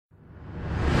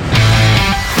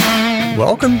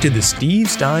Welcome to the Steve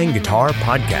Stein Guitar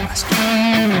Podcast,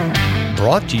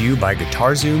 brought to you by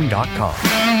GuitarZoom.com.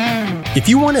 If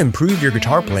you want to improve your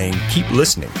guitar playing, keep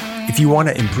listening. If you want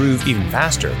to improve even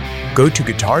faster, go to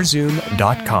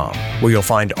GuitarZoom.com, where you'll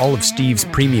find all of Steve's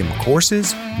premium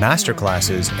courses,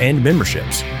 masterclasses, and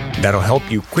memberships that'll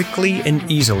help you quickly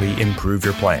and easily improve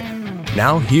your playing.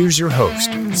 Now here's your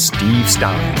host, Steve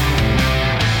Stein.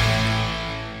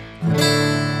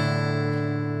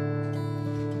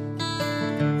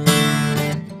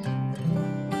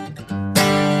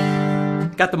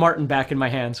 Got the Martin back in my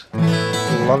hands.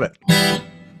 Love it.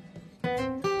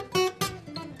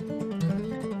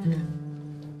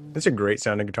 That's a great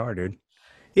sounding guitar, dude.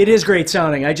 It is great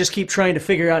sounding. I just keep trying to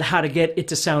figure out how to get it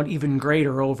to sound even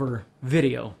greater over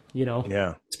video, you know?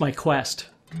 Yeah. It's my quest.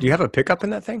 Do you have a pickup in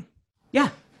that thing? Yeah.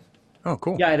 Oh,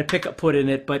 cool. Yeah, I had a pickup put in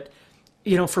it, but,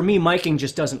 you know, for me, miking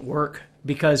just doesn't work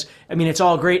because, I mean, it's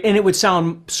all great, and it would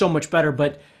sound so much better,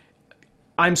 but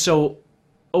I'm so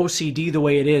OCD the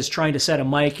way it is, trying to set a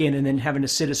mic in and then having to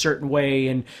sit a certain way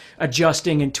and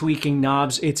adjusting and tweaking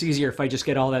knobs. It's easier if I just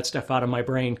get all that stuff out of my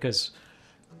brain because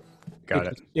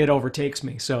it overtakes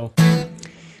me. So,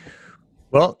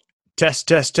 well, test.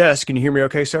 Can you hear me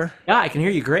okay, sir? yeah, I can hear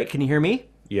you great. Can you hear me?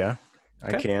 Yeah,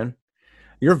 I Okay. can.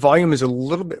 Your volume is a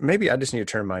little bit, maybe I just need to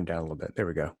turn mine down a little bit. There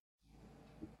we go.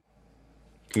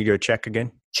 Can you do a check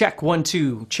again? Check, 1,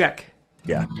 2, check.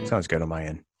 Yeah, sounds good on my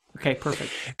end. Okay,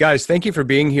 perfect. Guys, thank you for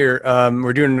being here.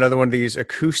 We're doing another one of these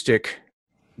acoustic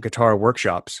guitar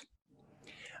workshops.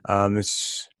 I'm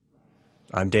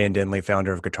Dan Denley,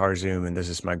 founder of GuitarZoom, and this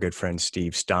is my good friend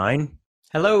Steve Stein.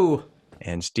 Hello.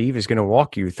 And Steve is going to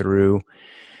walk you through.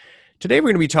 Today we're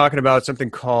going to be talking about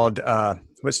something called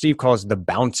what Steve calls the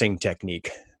bouncing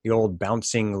technique, the old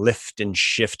bouncing lift and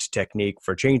shift technique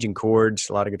for changing chords.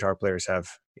 A lot of guitar players have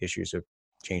issues with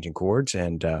changing chords,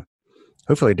 and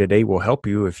hopefully today will help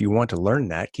you if you want to learn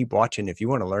that. Keep watching. If you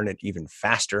want to learn it even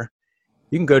faster,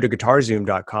 you can go to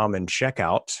GuitarZoom.com and check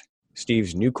out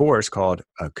Steve's new course called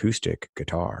Acoustic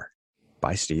Guitar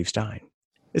by Steve Stein.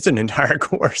 It's an entire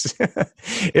course.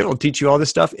 It will teach you all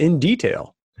this stuff in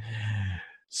detail.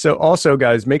 So also,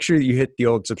 guys, make sure that you hit the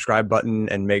old subscribe button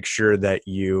and make sure that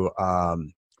you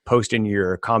post in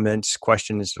your comments,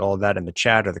 questions, all of that in the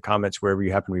chat or the comments wherever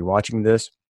you happen to be watching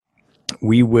this.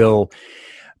 We will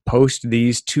post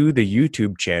these to the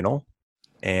YouTube channel,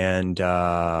 and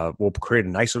we'll create a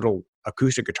nice little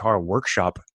acoustic guitar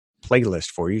workshop playlist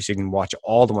for you so you can watch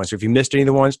all the ones. So if you missed any of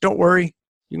the ones, don't worry.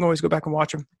 You can always go back and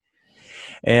watch them.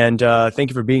 And thank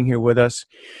you for being here with us.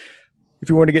 If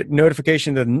you want to get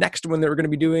notification of the next one that we're going to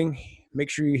be doing,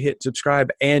 make sure you hit subscribe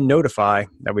and notify.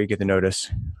 That way you get the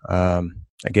notice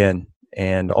again.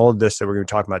 And all of this that we're going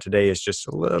to be talking about today is just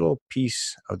a little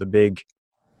piece of the big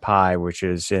pie, which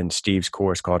is in Steve's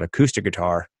course called Acoustic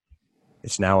Guitar.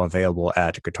 It's now available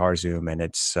at GuitarZoom, and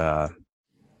it's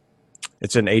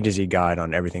an A to Z guide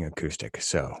on everything acoustic.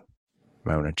 So you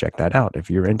might want to check that out if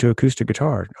you're into acoustic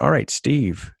guitar. All right,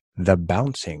 Steve, the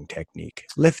bouncing technique,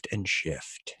 lift and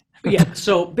shift. Yeah,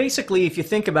 so basically, if you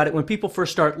think about it, when people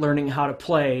first start learning how to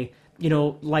play, you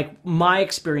know, like my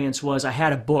experience was I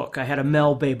had a book. I had a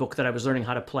Mel Bay book that I was learning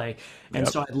how to play. And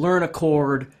so I'd learn a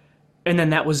chord, and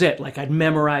then that was it. Like I'd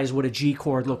memorize what a G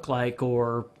chord looked like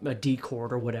or a D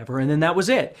chord or whatever, and then that was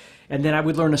it. And then I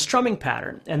would learn a strumming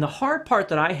pattern. And the hard part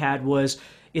that I had was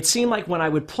it seemed like when I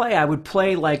would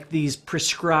play like these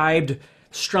prescribed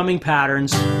strumming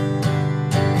patterns.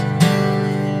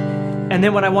 And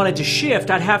then when I wanted to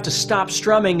shift, I'd have to stop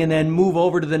strumming and then move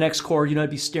over to the next chord. You know, I'd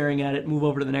be staring at it, move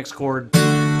over to the next chord.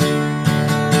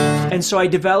 And so I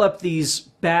developed these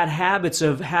bad habits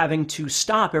of having to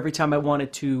stop every time I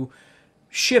wanted to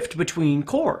shift between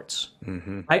chords.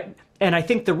 Mm-hmm. And I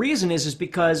think the reason is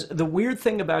because the weird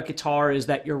thing about guitar is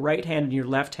that your right hand and your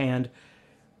left hand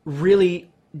really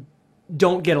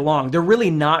don't get along. They're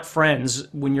really not friends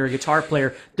when you're a guitar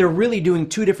player. They're really doing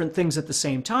two different things at the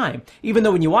same time. Even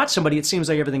though when you watch somebody, it seems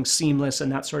like everything's seamless and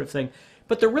that sort of thing.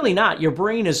 But they're really not. Your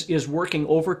brain is working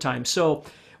overtime. So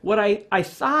what I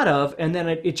thought of, and then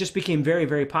it just became very,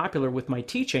 very popular with my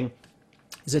teaching,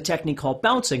 is a technique called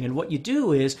bouncing. And what you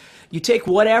do is you take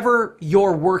whatever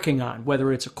you're working on,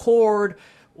 whether it's a chord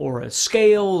or a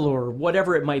scale or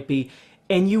whatever it might be,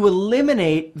 and you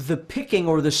eliminate the picking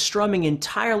or the strumming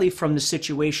entirely from the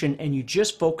situation, and you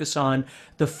just focus on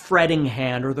the fretting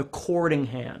hand or the chording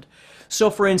hand. So,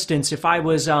 for instance, if I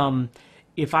was going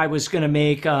to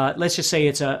make, let's just say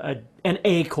it's an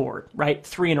A chord, right,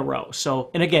 3 in a row. So,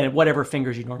 and again, whatever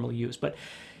fingers you normally use, but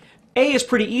A is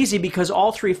pretty easy because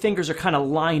all 3 fingers are kind of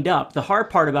lined up. The hard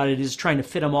part about it is trying to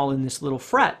fit them all in this little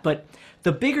fret, but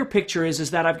The bigger picture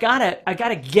is that I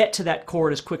gotta get to that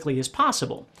chord as quickly as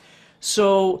possible.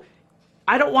 So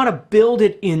I don't want to build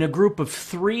it in a group of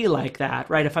 3 like that,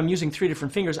 right? If I'm using 3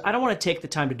 different fingers, I don't want to take the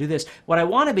time to do this. What I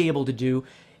want to be able to do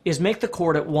is make the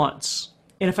chord at once.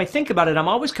 And if I think about it, I'm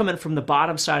always coming from the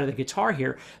bottom side of the guitar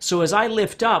here. So as I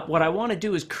lift up, what I want to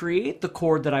do is create the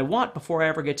chord that I want before I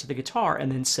ever get to the guitar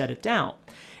and then set it down.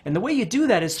 And the way you do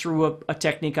that is through a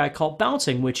technique I call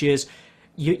bouncing, which is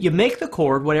you make the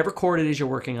chord, whatever chord it is you're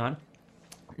working on,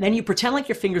 then you pretend like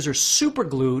your fingers are super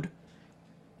glued,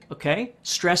 okay?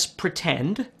 Stress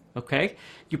pretend, okay?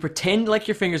 You pretend like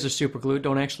your fingers are super glued,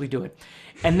 don't actually do it.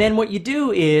 And then what you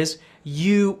do is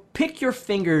you pick your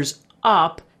fingers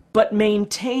up but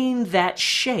maintain that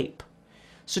shape.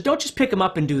 So don't just pick them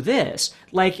up and do this.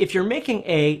 Like if you're making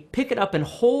A, pick it up and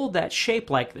hold that shape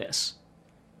like this.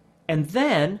 And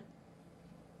then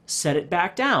set it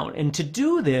back down. And to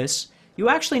do this, you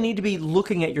actually need to be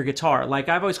looking at your guitar. Like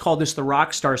I've always called this the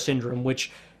rock star syndrome,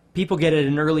 which people get at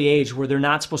an early age where they're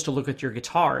not supposed to look at your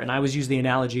guitar. And I always use the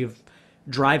analogy of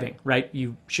driving, right?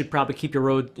 You should probably keep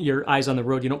your eyes on the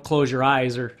road. You don't close your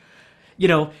eyes or...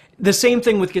 the same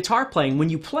thing with guitar playing. When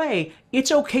you play,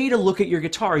 it's okay to look at your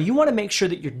guitar. You want to make sure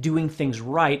that you're doing things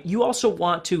right. You also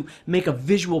want to make a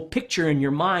visual picture in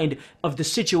your mind of the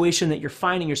situation that you're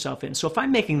finding yourself in. So if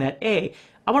I'm making that A,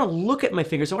 I want to look at my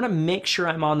fingers. I want to make sure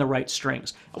I'm on the right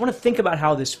strings. I want to think about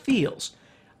how this feels.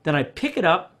 Then I pick it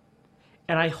up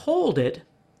and I hold it.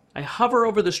 I hover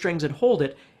over the strings and hold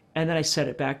it, and then I set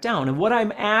it back down. And what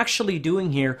I'm actually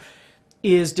doing here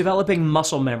is developing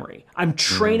muscle memory. I'm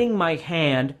training my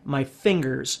hand, my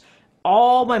fingers,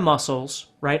 all my muscles,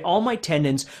 right, all my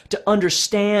tendons to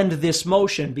understand this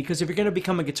motion. Because if you're going to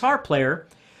become a guitar player,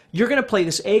 you're going to play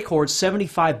this A chord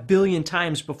 75 billion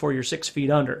times before you're 6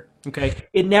 feet under, okay?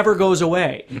 It never goes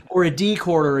away. Or a D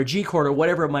chord or a G chord or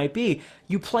whatever it might be.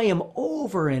 You play them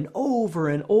over and over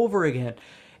and over again.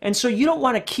 And so you don't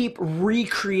want to keep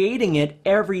recreating it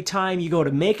every time you go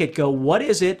to make it go, what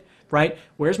is it? Right?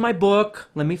 Where's my book?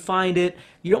 Let me find it.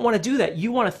 You don't want to do that.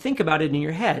 You want to think about it in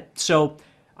your head. So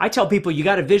I tell people you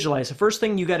got to visualize. The first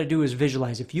thing you got to do is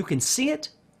visualize. If you can see it,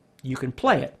 you can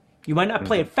play it. You might not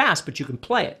play it fast, but you can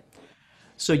play it.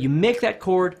 So you make that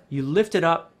chord, you lift it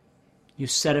up, you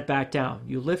set it back down.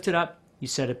 You lift it up, you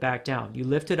set it back down. You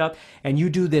lift it up, and you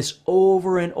do this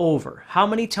over and over. How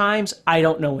many times? I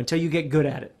don't know until you get good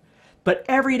at it. But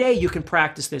every day you can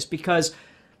practice this because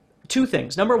 2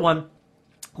 things. Number 1,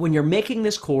 when you're making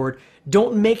this chord,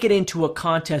 don't make it into a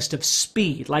contest of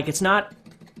speed. Like it's not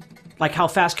like how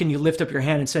fast can you lift up your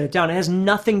hand and set it down. It has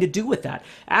nothing to do with that.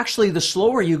 Actually, the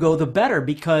slower you go, the better,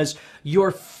 because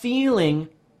you're feeling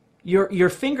your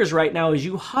fingers right now as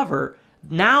you hover.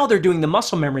 Now they're doing the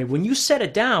muscle memory. When you set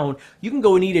it down, you can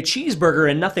go and eat a cheeseburger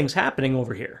and nothing's happening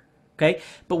over here. Okay?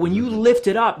 But when you lift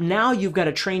it up, now you've got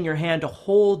to train your hand to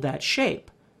hold that shape.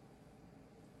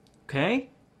 Okay?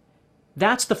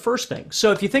 That's the first thing.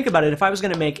 So if you think about it, if I was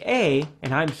going to make A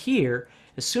and I'm here,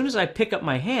 as soon as I pick up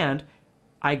my hand,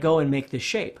 I go and make this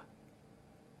shape.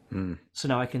 So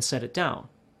now I can set it down.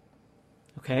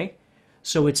 Okay?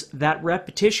 So it's that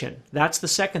repetition. That's the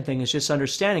second thing, is just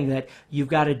understanding that you've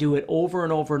got to do it over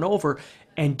and over and over,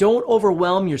 and don't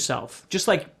overwhelm yourself. Just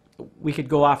like we could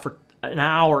go off for an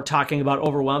hour talking about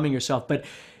overwhelming yourself, but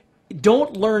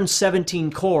don't learn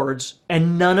 17 chords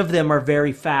and none of them are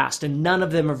very fast and none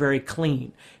of them are very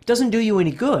clean. It doesn't do you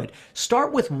any good.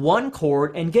 Start with 1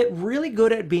 chord and get really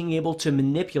good at being able to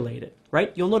manipulate it,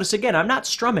 right? You'll notice again, I'm not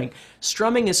strumming.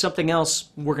 Strumming is something else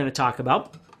we're going to talk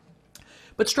about.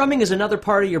 But strumming is another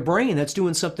part of your brain that's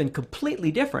doing something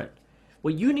completely different.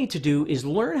 What you need to do is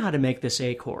learn how to make this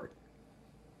A chord,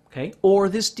 okay? Or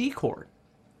this D chord.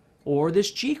 Or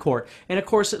this G chord. And of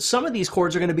course, some of these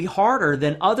chords are going to be harder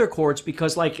than other chords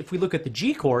because, like, if we look at the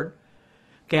G chord,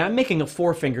 okay, I'm making a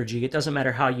 4-finger G. It doesn't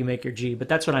matter how you make your G, but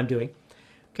that's what I'm doing,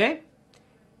 okay?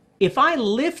 If I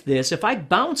lift this, if I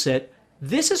bounce it,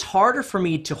 this is harder for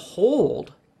me to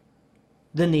hold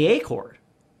than the A chord,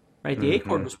 right? The A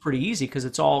chord was pretty easy because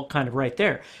it's all kind of right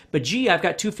there. But G, I've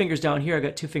got 2 fingers down here, I've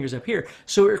got 2 fingers up here.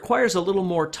 So it requires a little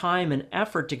more time and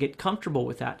effort to get comfortable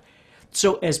with that.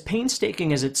 So as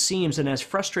painstaking as it seems and as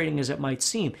frustrating as it might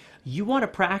seem, you want to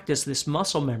practice this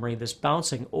muscle memory, this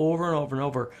bouncing over and over and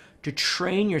over to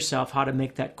train yourself how to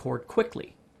make that chord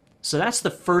quickly. So that's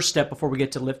the first step before we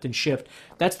get to lift and shift.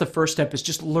 That's the first step, is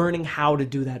just learning how to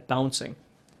do that bouncing.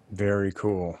 Very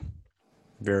cool.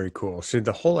 Very cool. So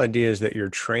the whole idea is that you're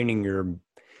training your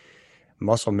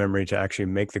muscle memory to actually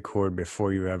make the chord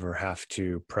before you ever have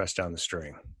to press down the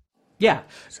string. Yeah.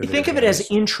 So you think of it as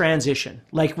in transition.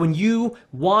 Like when you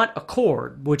want a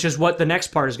chord, which is what the next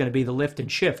part is going to be, the lift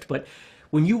and shift. But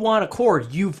When you want a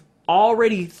chord, you've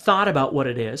already thought about what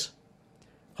it is,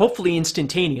 hopefully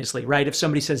instantaneously, right? If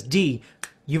somebody says D,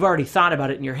 you've already thought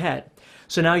about it in your head.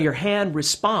 So now your hand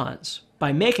responds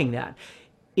by making that.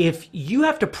 If you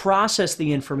have to process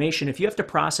the information, if you have to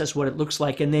process what it looks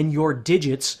like, and then your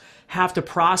digits have to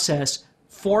process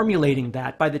formulating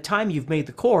that, by the time you've made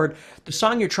the chord, the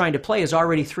song you're trying to play is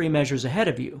already 3 measures ahead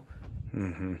of you.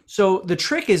 Mm-hmm. So the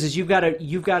trick is you've got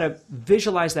to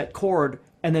visualize that chord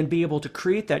and then be able to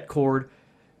create that chord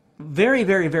very,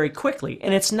 very, very quickly.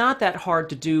 And it's not that hard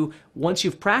to do once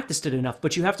you've practiced it enough,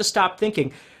 but you have to stop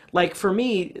thinking. Like for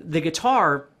me, the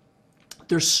guitar,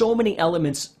 there's so many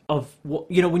elements of,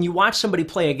 when you watch somebody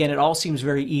play, again, it all seems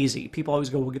very easy. People always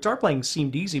go, well, guitar playing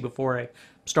seemed easy before I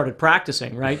started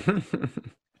practicing, right?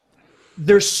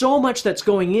 There's so much that's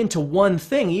going into one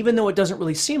thing, even though it doesn't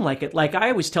really seem like it. Like I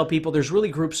always tell people, there's really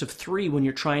groups of 3 when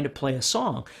you're trying to play a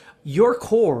song. Your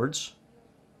chords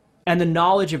and the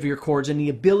knowledge of your chords and the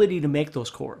ability to make those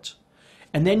chords.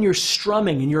 And then your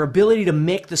strumming and your ability to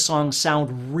make the song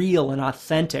sound real and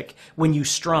authentic when you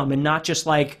strum, and not just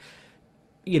like,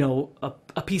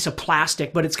 a piece of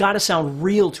plastic, but it's got to sound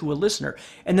real to a listener.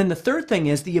 And then the third thing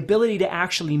is the ability to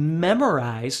actually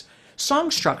memorize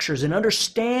song structures and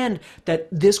understand that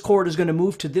this chord is going to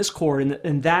move to this chord,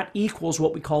 and that equals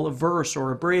what we call a verse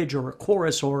or a bridge or a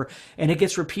chorus, and it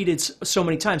gets repeated so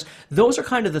many times. Those are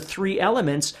kind of the 3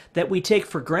 elements that we take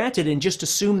for granted and just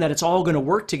assume that it's all going to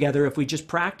work together if we just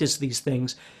practice these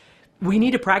things. We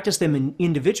need to practice them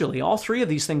individually. All 3 of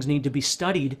these things need to be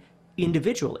studied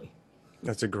individually.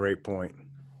 That's a great point.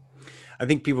 I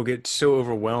think people get so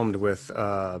overwhelmed with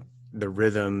the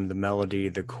rhythm, the melody,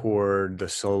 the chord, the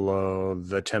solo,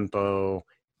 the tempo,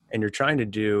 and you're trying to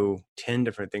do 10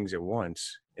 different things at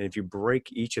once. And if you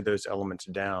break each of those elements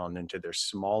down into their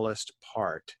smallest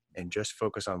part and just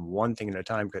focus on one thing at a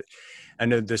time, because I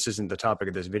know this isn't the topic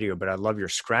of this video, but I love your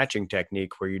scratching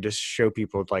technique where you just show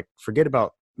people, like, forget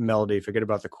about melody, forget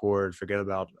about the chord, forget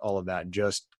about all of that,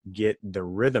 just get the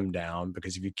rhythm down,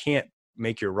 because if you can't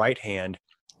make your right hand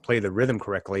play the rhythm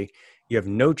correctly, you have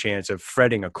no chance of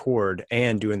fretting a chord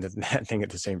and doing that thing at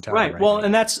the same time. Right. Well,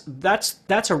 and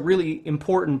that's a really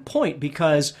important point,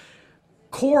 because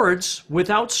chords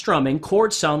without strumming,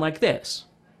 chords sound like this.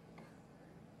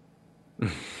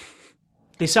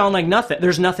 They sound like nothing.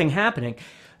 There's nothing happening.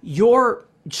 Your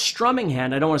strumming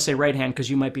hand, I don't want to say right hand because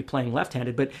you might be playing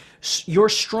left-handed, but your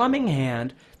strumming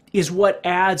hand is what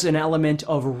adds an element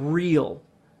of real.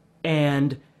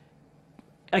 And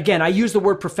again, I use the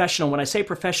word professional. When I say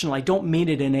professional, I don't mean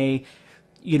it in a,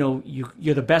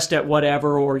 you're the best at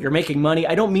whatever, or you're making money.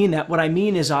 I don't mean that. What I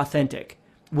mean is authentic.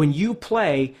 When you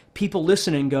play, people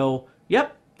listen and go,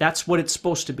 yep, that's what it's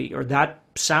supposed to be, or that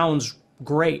sounds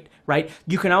great, right?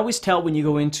 You can always tell when you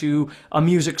go into a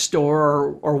music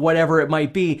store or whatever it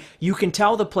might be. You can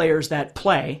tell the players that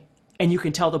play, and you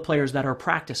can tell the players that are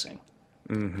practicing.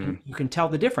 Mm-hmm. You can tell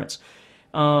the difference.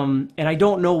 And I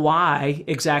don't know why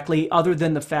exactly, other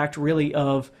than the fact really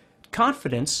of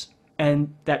confidence,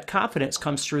 and that confidence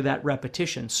comes through that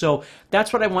repetition. So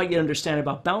that's what I want you to understand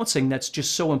about bouncing. That's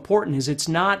just so important, is it's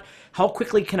not how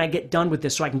quickly can I get done with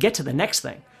this so I can get to the next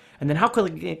thing. And then how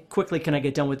quickly can I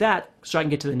get done with that so I can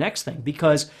get to the next thing?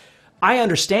 Because I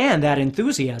understand that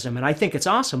enthusiasm and I think it's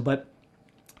awesome, but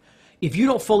if you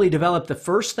don't fully develop the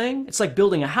first thing, it's like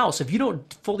building a house. If you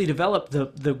don't fully develop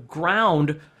the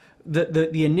ground,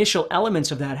 the initial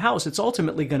elements of that house, it's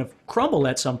ultimately going to crumble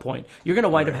at some point. You're going to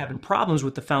wind up having problems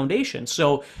with the foundation.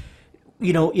 So,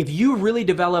 if you really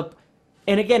develop,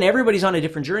 and again, everybody's on a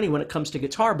different journey when it comes to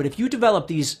guitar, but if you develop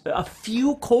a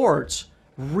few chords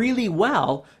really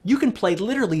well, you can play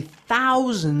literally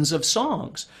thousands of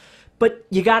songs. But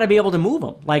you got to be able to move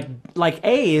them. Like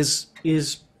A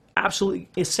is absolutely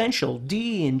essential,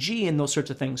 D and G and those sorts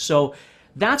of things. So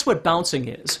that's what bouncing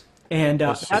is. And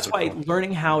that's why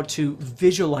learning how to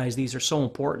visualize these are so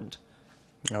important.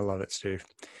 I love it, Steve.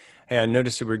 Hey, I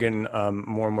noticed that we're getting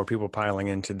more and more people piling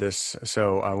into this.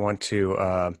 So I want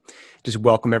to just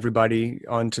welcome everybody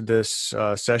onto this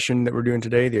session that we're doing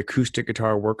today, the Acoustic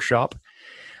Guitar Workshop.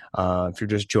 If you're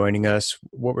just joining us,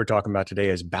 what we're talking about today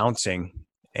is bouncing.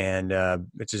 And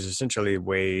it's just essentially a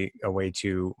way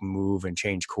to move and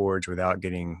change chords without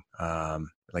getting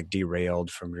like derailed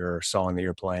from your song that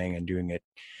you're playing, and doing it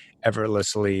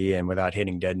effortlessly and without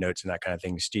hitting dead notes and that kind of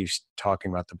thing. Steve's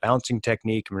talking about the bouncing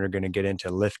technique, and we're going to get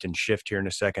into lift and shift here in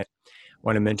a second.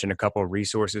 want to mention a couple of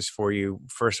resources for you.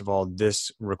 First of all,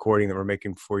 this recording that we're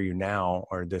making for you now,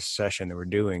 or this session that we're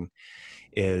doing,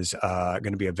 is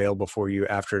going to be available for you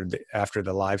after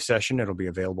the live session. It'll be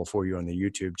available for you on the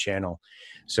YouTube channel.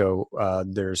 So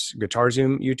there's Guitar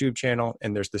Zoom YouTube channel,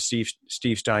 and there's the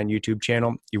Steve Stein YouTube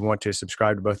channel. You want to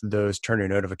subscribe to both of those, turn your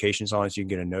notifications on so you can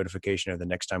get a notification of the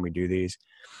next time we do these.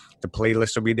 The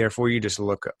playlist will be there for you. Just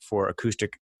look for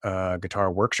Acoustic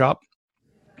Guitar Workshop.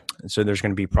 So there's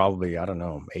going to be probably,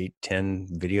 8-10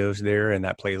 videos there in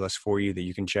that playlist for you that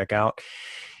you can check out.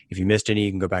 If you missed any,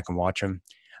 you can go back and watch them.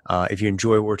 If you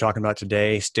enjoy what we're talking about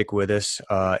today, stick with us.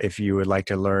 If you would like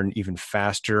to learn even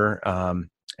faster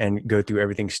and go through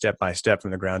everything step by step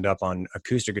from the ground up on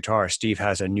acoustic guitar, Steve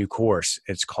has a new course.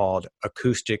 It's called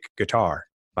Acoustic Guitar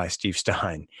by Steve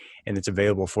Stein, and it's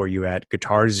available for you at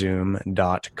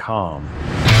guitarzoom.com.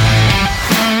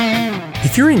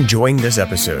 If you're enjoying this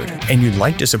episode and you'd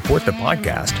like to support the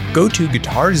podcast, go to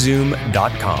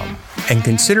guitarzoom.com and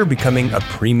consider becoming a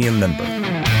premium member.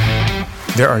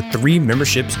 There are 3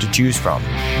 memberships to choose from.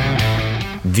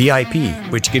 VIP,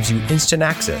 which gives you instant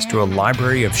access to a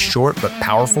library of short but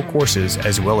powerful courses,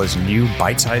 as well as new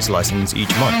bite-sized lessons each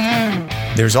month.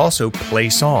 There's also Play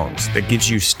Songs that gives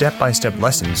you step-by-step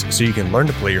lessons so you can learn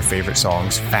to play your favorite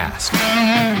songs fast.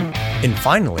 And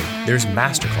finally, there's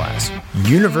Masterclass,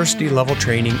 university-level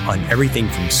training on everything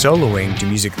from soloing to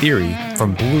music theory,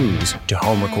 from blues to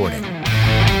home recording.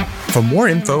 For more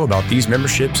info about these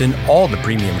memberships and all the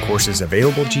premium courses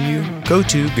available to you, go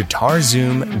to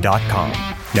guitarzoom.com.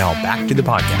 Now back to the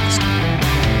podcast.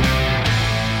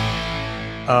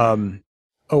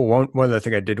 One other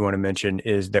thing I did want to mention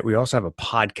is that we also have a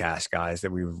podcast, guys,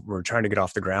 that we're trying to get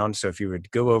off the ground. So if you would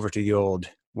go over to the old,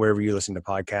 wherever you listen to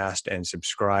podcasts, and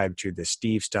subscribe to the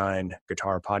Steve Stein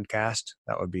Guitar Podcast,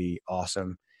 that would be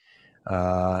awesome.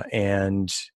 So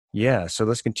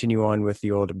let's continue on with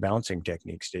the old bouncing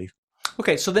technique, Steve.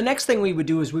 Okay, so the next thing we would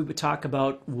do is we would talk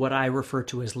about what I refer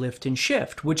to as lift and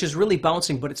shift, which is really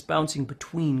bouncing, but it's bouncing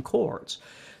between chords.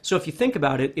 So if you think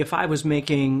about it, if I was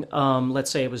making, let's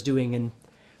say I was doing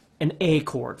an A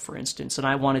chord, for instance, and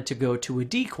I wanted to go to a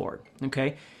D chord,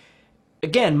 okay?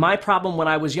 Again, my problem when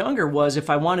I was younger was if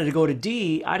I wanted to go to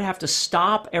D, I'd have to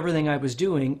stop everything I was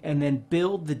doing and then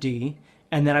build the D,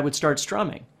 and then I would start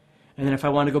strumming. And then if I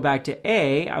want to go back to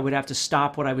A, I would have to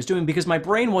stop what I was doing because my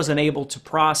brain wasn't able to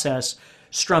process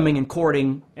strumming and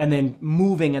chording and then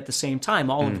moving at the same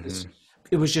time. All of this,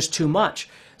 it was just too much.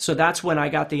 So that's when I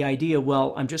got the idea,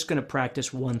 well, I'm just going to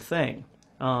practice one thing,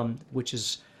 which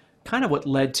is kind of what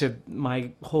led to my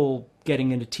whole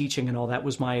getting into teaching and all that,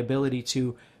 was my ability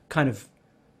to kind of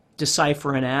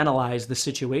decipher and analyze the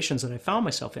situations that I found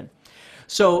myself in.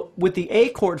 So with the A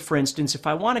chord, for instance, if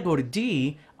I want to go to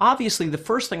D, obviously the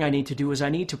first thing I need to do is I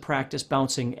need to practice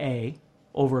bouncing A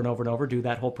over and over and over, do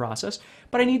that whole process.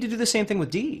 But I need to do the same thing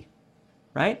with D,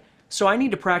 right? So I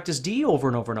need to practice D over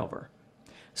and over and over.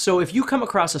 So if you come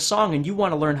across a song and you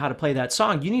want to learn how to play that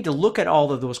song, you need to look at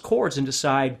all of those chords and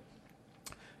decide,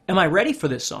 am I ready for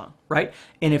this song, right?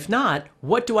 And if not,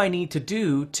 what do I need to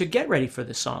do to get ready for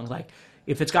this song? Like,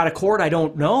 if it's got a chord I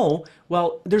don't know,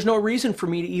 well, there's no reason for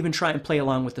me to even try and play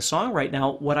along with the song right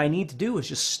now. What I need to do is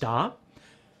just stop,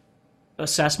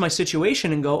 assess my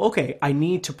situation, and go, okay, I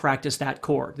need to practice that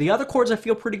chord. The other chords I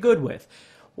feel pretty good with,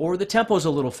 or the tempo's a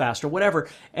little faster, whatever.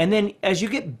 And then as you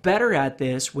get better at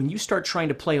this, when you start trying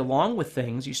to play along with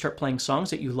things, you start playing songs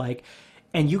that you like,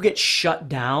 and you get shut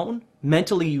down,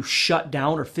 mentally you shut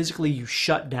down, or physically you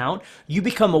shut down, you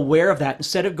become aware of that.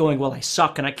 Instead of going, well, I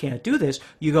suck and I can't do this,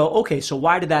 you go, okay, so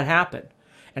why did that happen?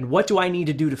 And what do I need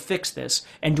to do to fix this?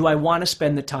 And do I want to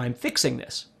spend the time fixing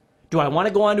this? Do I want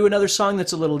to go on to another song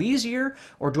that's a little easier?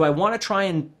 Or do I want to try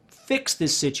and fix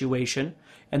this situation?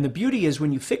 And the beauty is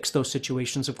when you fix those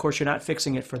situations, of course, you're not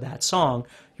fixing it for that song.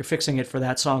 You're fixing it for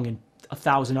that song and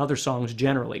 1,000 other songs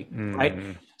generally, right?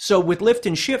 So with lift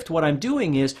and shift, what I'm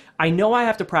doing is I know I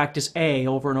have to practice A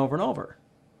over and over and over.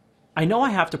 I know I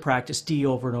have to practice D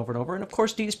over and over and over. And of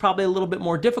course, D is probably a little bit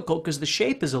more difficult because the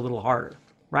shape is a little harder,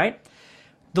 right?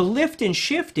 The lift and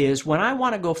shift is when I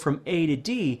want to go from A to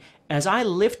D, as I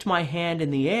lift my hand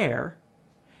in the air,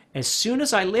 as soon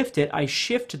as I lift it, I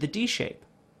shift to the D shape.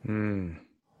 And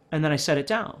then I set it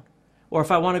down. Or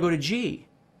if I want to go to G,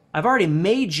 I've already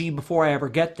made G before I ever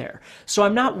get there. So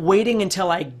I'm not waiting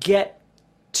until I get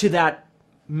to that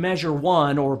measure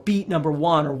 1 or beat number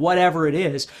 1 or whatever it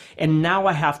is, and now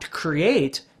I have to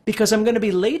create because I'm going to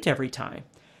be late every time.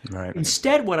 Right.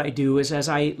 Instead, what I do is as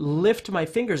I lift my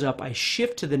fingers up, I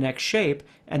shift to the next shape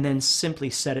and then simply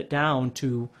set it down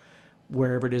to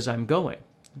wherever it is I'm going.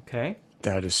 Okay?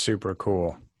 That is super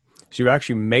cool. So you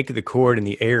actually make the chord in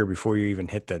the air before you even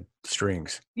hit the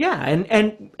strings. Yeah,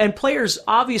 and players,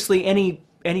 obviously,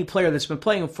 any player that's been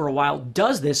playing for a while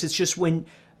does this. It's just when,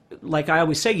 like I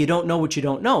always say, you don't know what you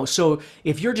don't know. So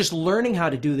if you're just learning how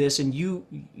to do this and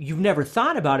you've never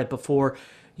thought about it before,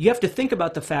 you have to think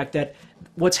about the fact that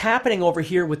what's happening over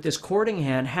here with this chording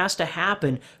hand has to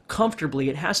happen comfortably.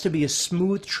 It has to be a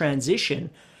smooth transition.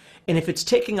 And if it's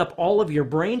taking up all of your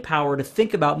brain power to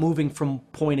think about moving from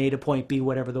point A to point B,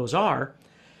 whatever those are,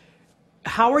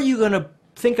 how are you going to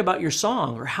think about your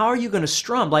song, or how are you going to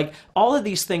strum? Like, all of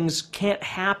these things can't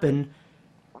happen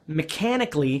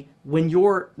mechanically when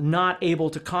you're not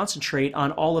able to concentrate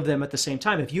on all of them at the same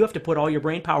time. If you have to put all your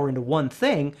brain power into one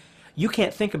thing, you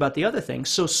can't think about the other things.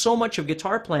 So much of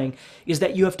guitar playing is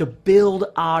that you have to build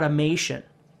automation.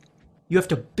 You have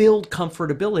to build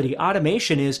comfortability.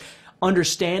 Automation is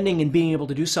understanding and being able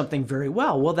to do something very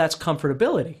well. Well, that's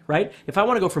comfortability, right? If I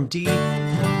want to go from D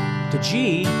to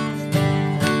G,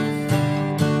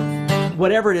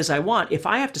 whatever it is I want, if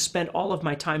I have to spend all of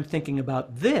my time thinking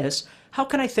about this, how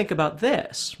can I think about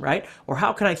this, right? Or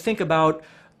how can I think about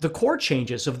the chord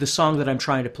changes of the song that I'm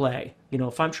trying to play? You know,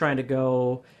 if I'm trying to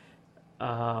go,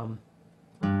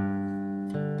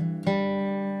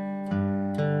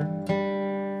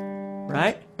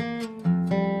 right?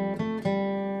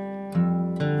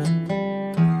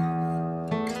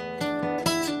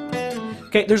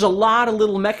 Okay, there's a lot of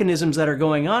little mechanisms that are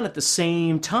going on at the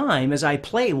same time as I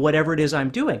play whatever it is I'm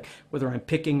doing, whether I'm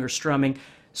picking or strumming.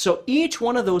 So each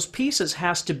one of those pieces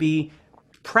has to be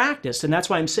practiced, and that's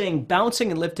why I'm saying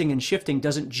bouncing and lifting and shifting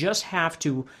doesn't just have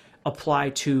to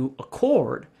apply to a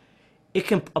chord. It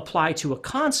can apply to a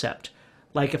concept.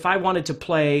 Like if I wanted to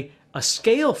play a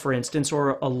scale, for instance,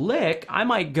 or a lick, I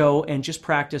might go and just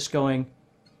practice going.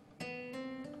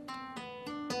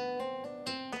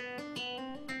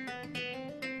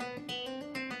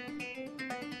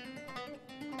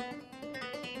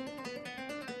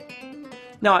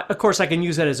 Now, of course, I can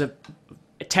use that as a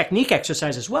technique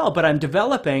exercise as well, but I'm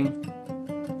developing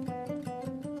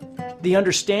the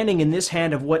understanding in this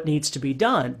hand of what needs to be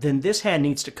done. Then this hand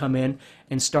needs to come in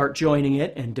and start joining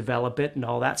it and develop it and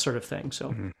all that sort of thing.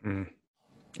 So,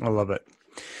 I love it.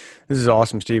 This is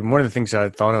awesome, Steve. One of the things I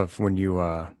thought of when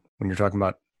you're talking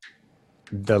about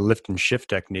the lift and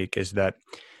shift technique is that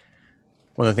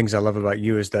one of the things I love about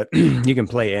you is that you can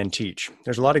play and teach.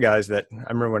 There's a lot of guys that I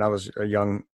remember when I was a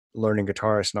young learning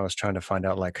guitarist and I was trying to find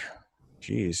out, like,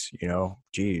 gee,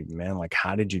 man, like,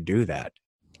 how did you do that?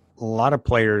 A lot of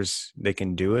players, they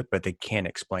can do it, but they can't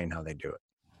explain how they do it.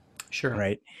 sure.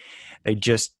 Right.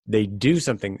 They do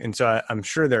something. And so I'm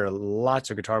sure there are lots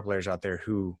of guitar players out there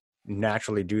who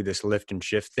naturally do this lift and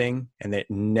shift thing, and it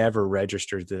never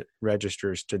registers to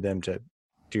them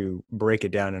to break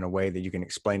it down in a way that you can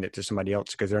explain it to somebody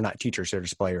else, because they're not teachers, they're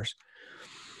just players.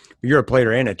 You're a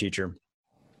player and a teacher,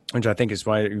 which I think is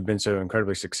why you've been so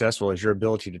incredibly successful, is your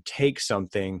ability to take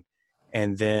something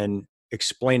and then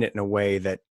explain it in a way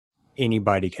that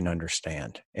anybody can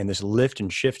understand. And this lift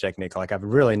and shift technique, like, I've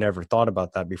really never thought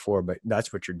about that before, but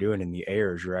that's what you're doing in the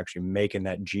air, is you're actually making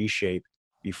that G shape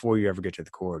before you ever get to the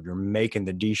chord. You're making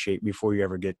the D shape before you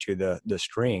ever get to the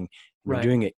string. You're Right.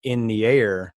 doing it in the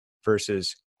air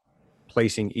versus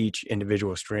placing each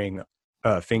individual string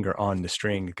finger on the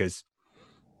string, because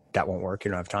that won't work.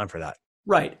 You don't have time for that.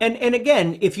 Right. And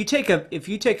again, if you take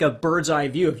a bird's eye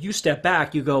view, if you step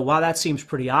back, you go, wow, that seems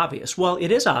pretty obvious. Well,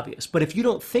 it is obvious, but if you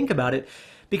don't think about it,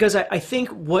 because I think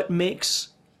what makes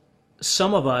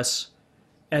some of us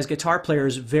as guitar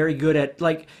players very good at,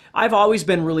 like, I've always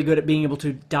been really good at being able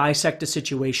to dissect a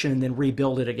situation and then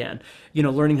rebuild it again. You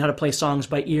know, learning how to play songs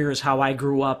by ear is how I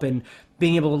grew up, and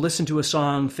being able to listen to a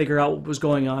song, figure out what was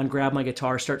going on, grab my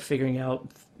guitar, start figuring out,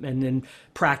 and then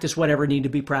practice whatever needed to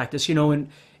be practiced. You know, and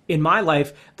in my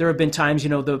life, there have been times, you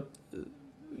know,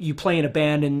 you play in a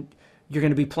band and you're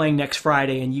going to be playing next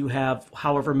Friday and you have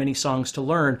however many songs to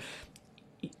learn.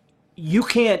 You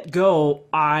can't go,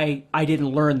 I didn't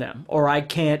learn them, or I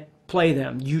can't play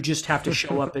them. You just have to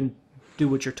show up and do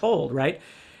what you're told, right?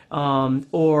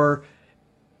 Or,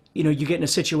 you know, you get in a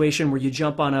situation where you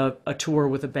jump on a tour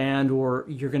with a band, or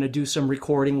you're going to do some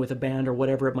recording with a band or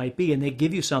whatever it might be, and they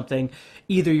give you something.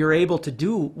 Either you're able to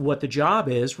do what the job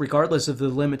is, regardless of the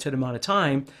limited amount of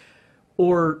time,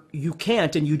 or you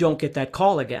can't and you don't get that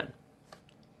call again.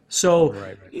 So,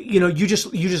 Right. you know, you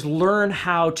just learn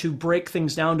how to break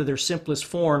things down to their simplest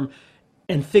form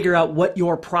and figure out what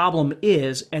your problem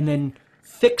is, and then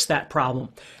fix that problem.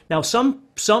 Now, some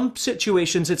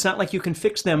situations, it's not like you can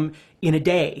fix them in a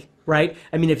day, right?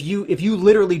 I mean, if you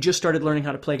literally just started learning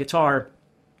how to play guitar,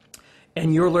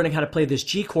 and you're learning how to play this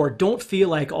G chord, don't feel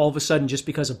like all of a sudden, just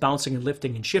because of bouncing and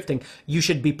lifting and shifting, you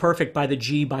should be perfect by the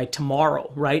G by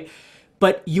tomorrow, right?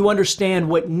 But you understand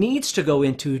what needs to go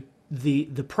into the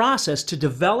process to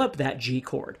develop that G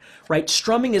chord, right?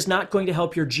 Strumming is not going to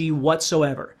help your G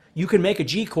whatsoever. You can make a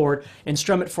G chord and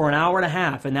strum it for an hour and a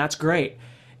half, and that's great.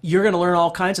 You're going to learn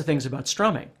all kinds of things about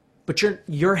strumming, but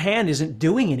your hand isn't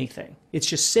doing anything. It's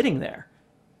just sitting there,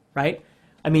 right?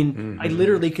 I mean, I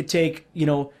literally could take,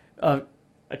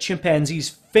 a chimpanzee's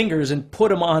fingers and put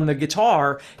them on the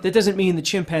guitar. That doesn't mean the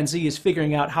chimpanzee is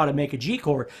figuring out how to make a G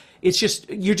chord. It's just,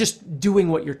 you're just doing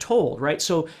what you're told, right?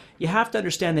 So you have to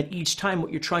understand that each time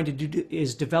what you're trying to do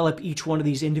is develop each one of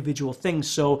these individual things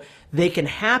so they can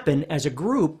happen as a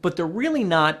group, but they're really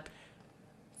not,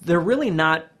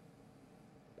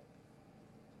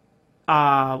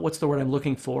 what's the word I'm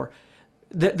looking for?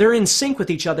 They're in sync with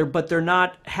each other, but they're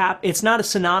not it's not a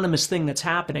synonymous thing that's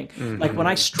happening. Like when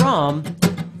I strum,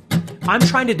 I'm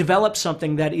trying to develop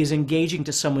something that is engaging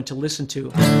to someone to listen to.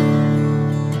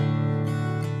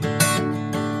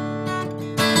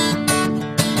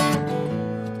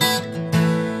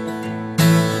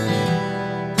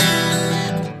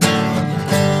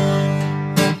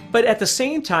 But at the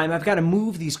same time, I've got to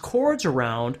move these chords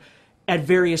around at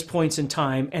various points in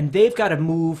time, and they've got to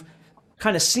move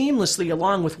kind of seamlessly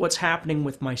along with what's happening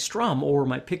with my strum or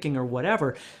my picking or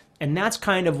whatever. And that's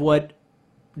kind of what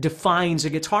defines a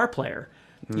guitar player.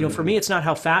 For me, it's not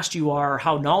how fast you are, or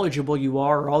how knowledgeable you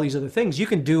are, or all these other things. You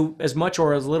can do as much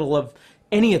or as little of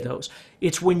any of those.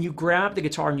 It's when you grab the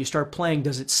guitar and you start playing,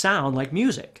 does it sound like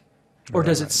music? Or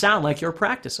does it sound like you're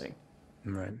practicing?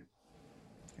 Right.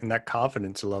 And that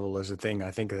confidence level is a thing I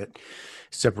think that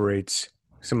separates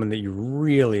someone that you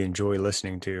really enjoy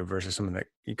listening to versus someone that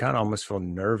you kind of almost feel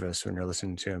nervous when you're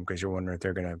listening to them because you're wondering if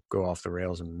they're going to go off the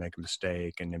rails and make a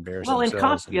mistake and embarrass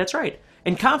themselves. That's right.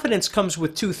 And confidence comes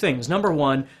with two things. Number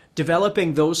one,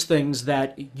 developing those things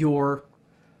that you're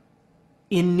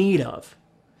in need of.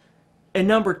 And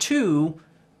number two,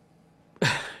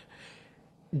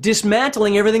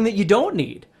 dismantling everything that you don't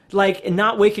need. Like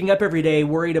not waking up every day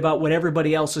worried about what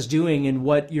everybody else is doing and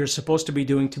what you're supposed to be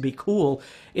doing to be cool.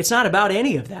 It's not about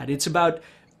any of that. It's about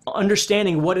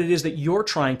understanding what it is that you're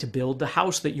trying to build, the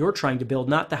house that you're trying to build,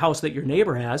 not the house that your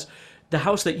neighbor has, the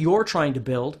house that you're trying to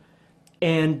build,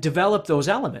 and develop those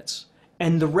elements.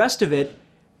 And the rest of it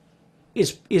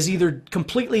is either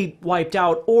completely wiped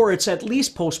out or it's at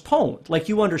least postponed. Like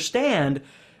you understand,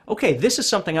 okay, this is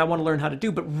something I want to learn how to do,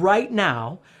 but right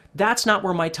now, that's not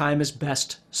where my time is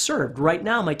best served. Right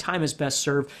now, my time is best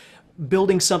served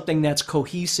building something that's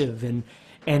cohesive and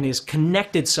is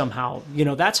connected somehow.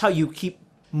 That's how you keep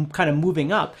kind of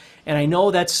moving up. And I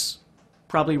know that's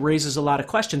probably raises a lot of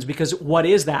questions because what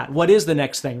is that? What is the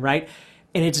next thing, right?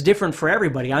 And it's different for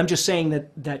everybody. I'm just saying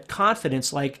that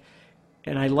confidence,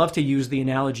 and I love to use the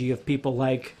analogy of people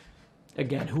like,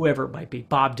 again, whoever it might be,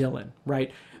 Bob Dylan,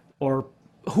 right? Or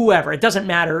whoever, it doesn't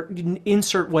matter,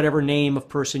 insert whatever name of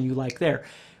person you like there.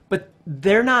 But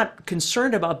they're not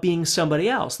concerned about being somebody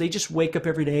else. They just wake up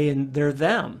every day and they're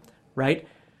them, right?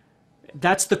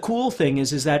 That's the cool thing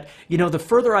is that, the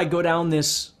further I go down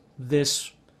this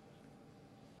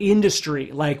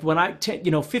industry, like when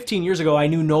 15 years ago, I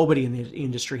knew nobody in the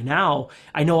industry. Now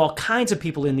I know all kinds of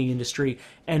people in the industry.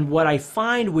 And what I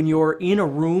find when you're in a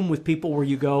room with people where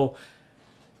you go,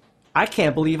 I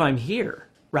can't believe I'm here,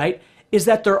 right? Is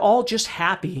that they're all just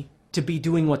happy to be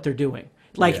doing what they're doing.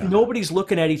 Like nobody's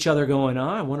looking at each other going, oh,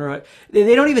 I wonder.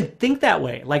 They don't even think that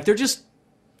way. Like they're just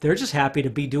happy to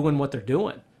be doing what they're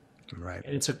doing. Right.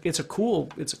 And it's a cool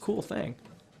thing.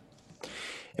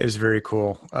 It was very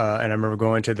cool. And I remember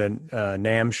going to the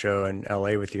NAMM show in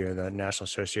LA with you, the National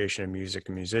Association of Music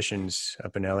and Musicians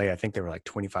up in LA. I think there were like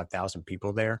 25,000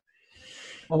 people there.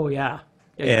 Oh yeah.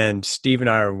 And Steve and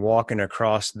I are walking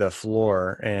across the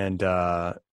floor and,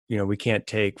 we can't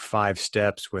take 5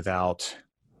 steps without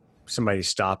somebody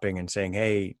stopping and saying,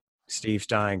 hey, Steve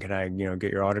Stein, can I,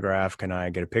 get your autograph? Can I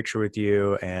get a picture with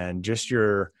you? And just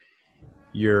your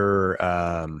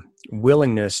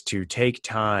willingness to take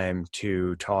time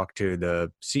to talk to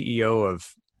the CEO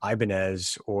of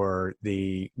Ibanez or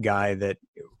the guy that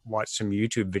watched some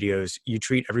YouTube videos, you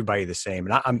treat everybody the same.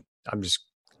 And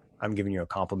I'm giving you a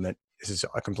compliment. This is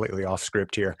a completely off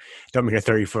script here. Don't mean to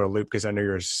throw you for a loop because I know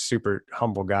you're a super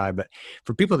humble guy, but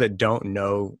for people that don't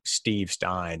know Steve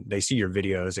Stein, they see your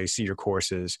videos, they see your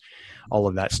courses, all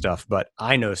of that stuff. But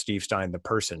I know Steve Stein, the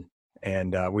person,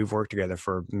 and we've worked together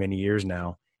for many years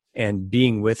now. And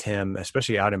being with him,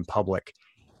 especially out in public,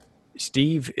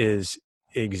 Steve is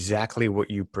exactly what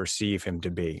you perceive him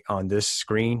to be. On this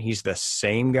screen, he's the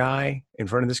same guy in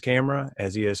front of this camera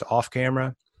as he is off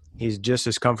camera. He's just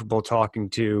as comfortable talking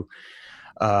to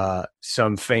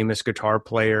some famous guitar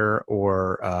player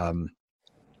or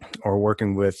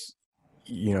working with,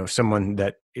 someone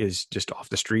that is just off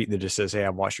the street that just says, "Hey,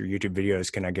 I've watched your YouTube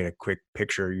videos. Can I get a quick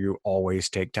picture?" You always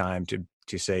take time to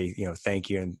say, thank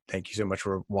you. And thank you so much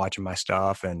for watching my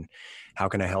stuff. And how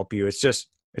can I help you? It's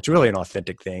really an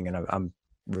authentic thing. And I'm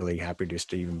really happy just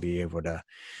to even be able to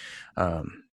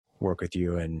work with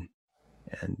you. And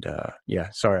yeah,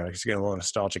 sorry, I was getting a little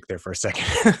nostalgic there for a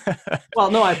second.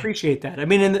 Well, no, I appreciate that. I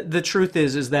mean, and the truth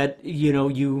is that,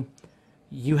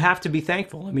 you have to be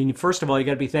thankful. I mean, first of all, you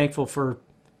got to be thankful for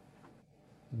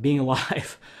being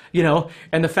alive,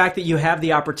 and the fact that you have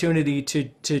the opportunity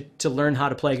to learn how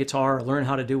to play guitar or learn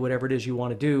how to do whatever it is you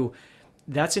want to do.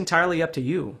 That's entirely up to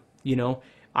you.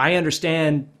 I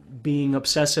understand being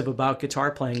obsessive about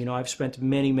guitar playing. I've spent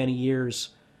many, many years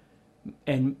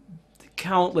and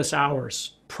countless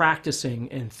hours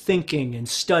practicing and thinking and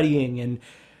studying and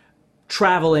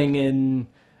traveling and,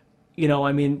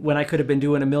 when I could have been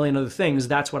doing a million other things,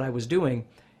 that's what I was doing.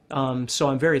 So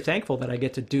I'm very thankful that I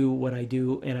get to do what I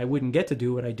do, and I wouldn't get to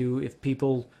do what I do if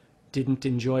people didn't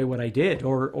enjoy what I did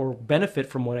or benefit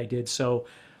from what I did. So,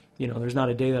 there's not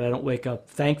a day that I don't wake up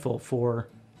thankful for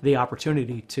the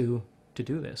opportunity to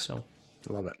do this. So,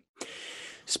 love it.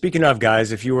 Speaking of,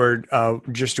 guys, if you were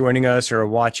just joining us or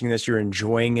watching this, you're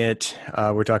enjoying it.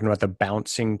 We're talking about the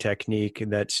bouncing technique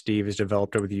that Steve has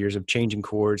developed over the years of changing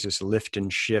chords, this lift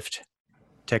and shift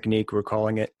technique, we're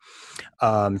calling it.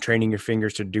 Training your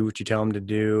fingers to do what you tell them to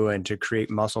do and to create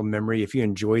muscle memory. If you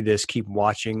enjoy this, keep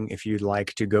watching. If you'd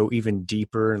like to go even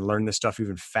deeper and learn this stuff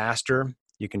even faster,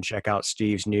 you can check out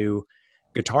Steve's new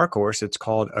guitar course. It's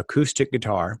called Acoustic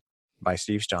Guitar by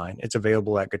Steve Stein. It's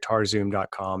available at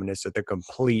guitarzoom.com, and it's the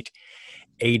complete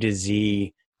A to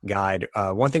Z guide.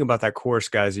 One thing about that course,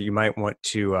 guys, that you might want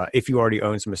to, if you already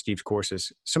own some of Steve's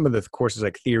courses, some of the courses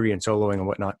like theory and soloing and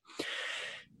whatnot,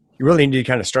 you really need to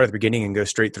kind of start at the beginning and go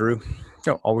straight through. You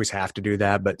don't always have to do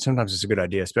that, but sometimes it's a good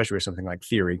idea, especially with something like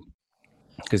theory,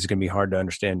 because it's going to be hard to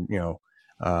understand,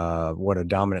 what a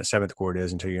dominant seventh chord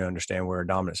is until you understand where a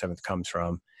dominant seventh comes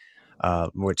from.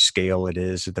 Which scale it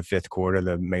is, the fifth chord or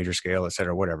the major scale, et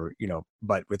cetera, whatever,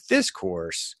 But with this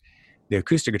course, the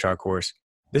acoustic guitar course,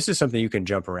 this is something you can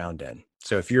jump around in.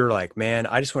 So if you're like, man,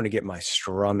 I just want to get my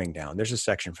strumming down, there's a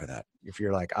section for that. If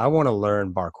you're like, I want to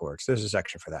learn bar chords, there's a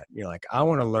section for that. You're like, I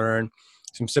want to learn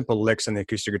some simple licks on the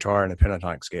acoustic guitar and the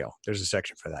pentatonic scale, there's a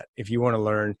section for that. If you want to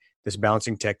learn this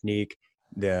bouncing technique,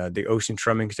 the ocean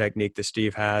strumming technique that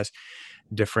Steve has,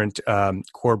 different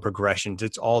chord progressions,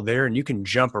 it's all there, and you can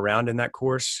jump around in that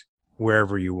course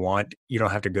wherever you want. You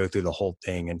don't have to go through the whole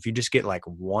thing. And if you just get like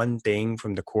one thing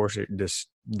from the course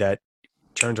that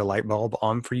turns a light bulb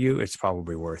on for you, it's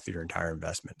probably worth your entire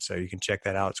investment. So you can check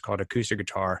that out. It's called Acoustic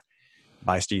Guitar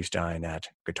by Steve Stein at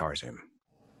Guitar Zoom.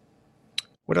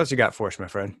 What else you got for us, my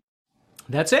friend?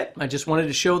 That's it. I just wanted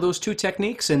to show those two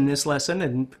techniques in this lesson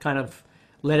and kind of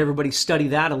let everybody study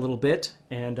that a little bit,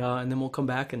 and then we'll come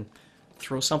back and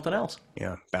throw something else.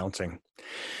 Yeah, bouncing.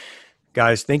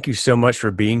 Guys, thank you so much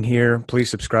for being here. Please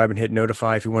subscribe and hit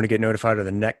notify if you want to get notified of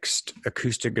the next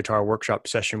acoustic guitar workshop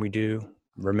session we do.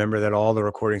 Remember that all the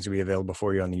recordings will be available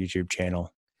for you on the YouTube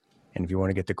channel. And if you want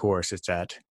to get the course, it's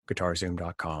at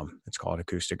guitarzoom.com. It's called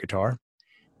Acoustic Guitar.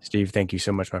 Steve, thank you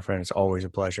so much, my friend. It's always a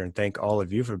pleasure. And thank all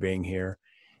of you for being here.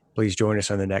 Please join us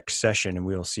on the next session, and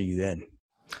we will see you then.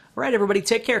 All right, everybody,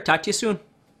 take care. Talk to you soon.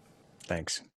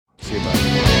 Thanks. See you, bud.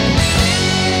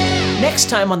 Next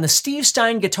time on the Steve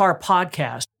Stein Guitar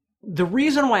Podcast, the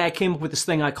reason why I came up with this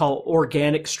thing I call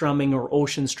organic strumming or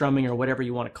ocean strumming or whatever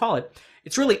you want to call it,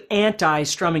 it's really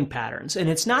anti-strumming patterns. And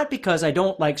it's not because I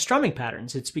don't like strumming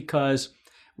patterns. It's because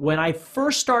when I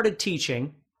first started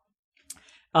teaching,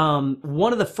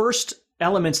 one of the first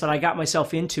elements that I got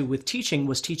myself into with teaching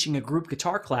was teaching a group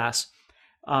guitar class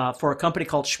for a company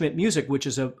called Schmidt Music, which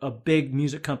is a big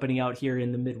music company out here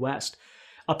in the Midwest,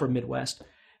 upper Midwest.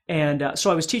 And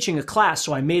so I was teaching a class,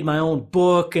 so I made my own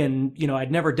book, and,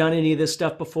 I'd never done any of this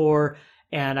stuff before.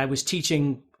 And I was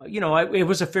teaching, it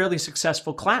was a fairly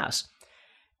successful class.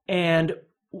 And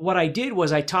what I did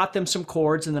was I taught them some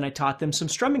chords, and then I taught them some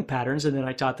strumming patterns, and then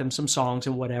I taught them some songs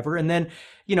and whatever. And then,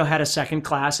 had a second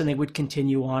class, and they would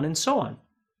continue on and so on.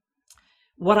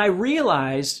 What I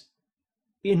realized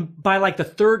by like the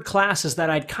third class is that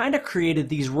I'd kind of created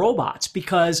these robots,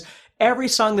 because every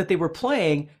song that they were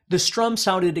playing, the strum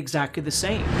sounded exactly the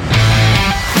same.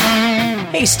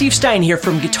 Hey, Steve Stein here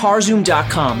from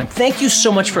GuitarZoom.com, and thank you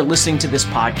so much for listening to this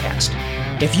podcast.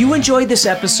 If you enjoyed this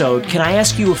episode, can I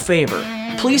ask you a favor?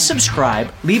 Please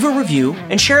subscribe, leave a review,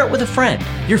 and share it with a friend.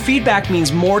 Your feedback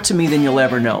means more to me than you'll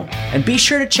ever know. And be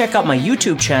sure to check out my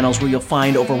YouTube channels where you'll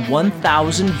find over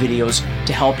 1,000 videos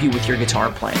to help you with your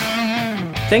guitar playing.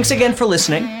 Thanks again for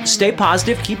listening. Stay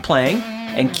positive, keep playing,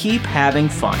 and keep having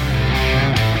fun.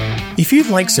 If you'd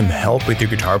like some help with your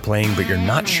guitar playing but you're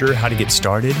not sure how to get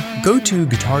started, go to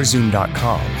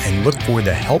guitarzoom.com and look for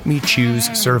the Help Me Choose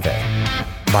survey.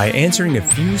 By answering a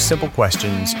few simple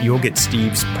questions, you'll get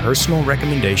Steve's personal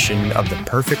recommendation of the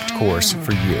perfect course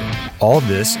for you. All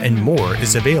this and more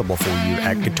is available for you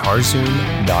at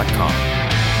guitarzoom.com.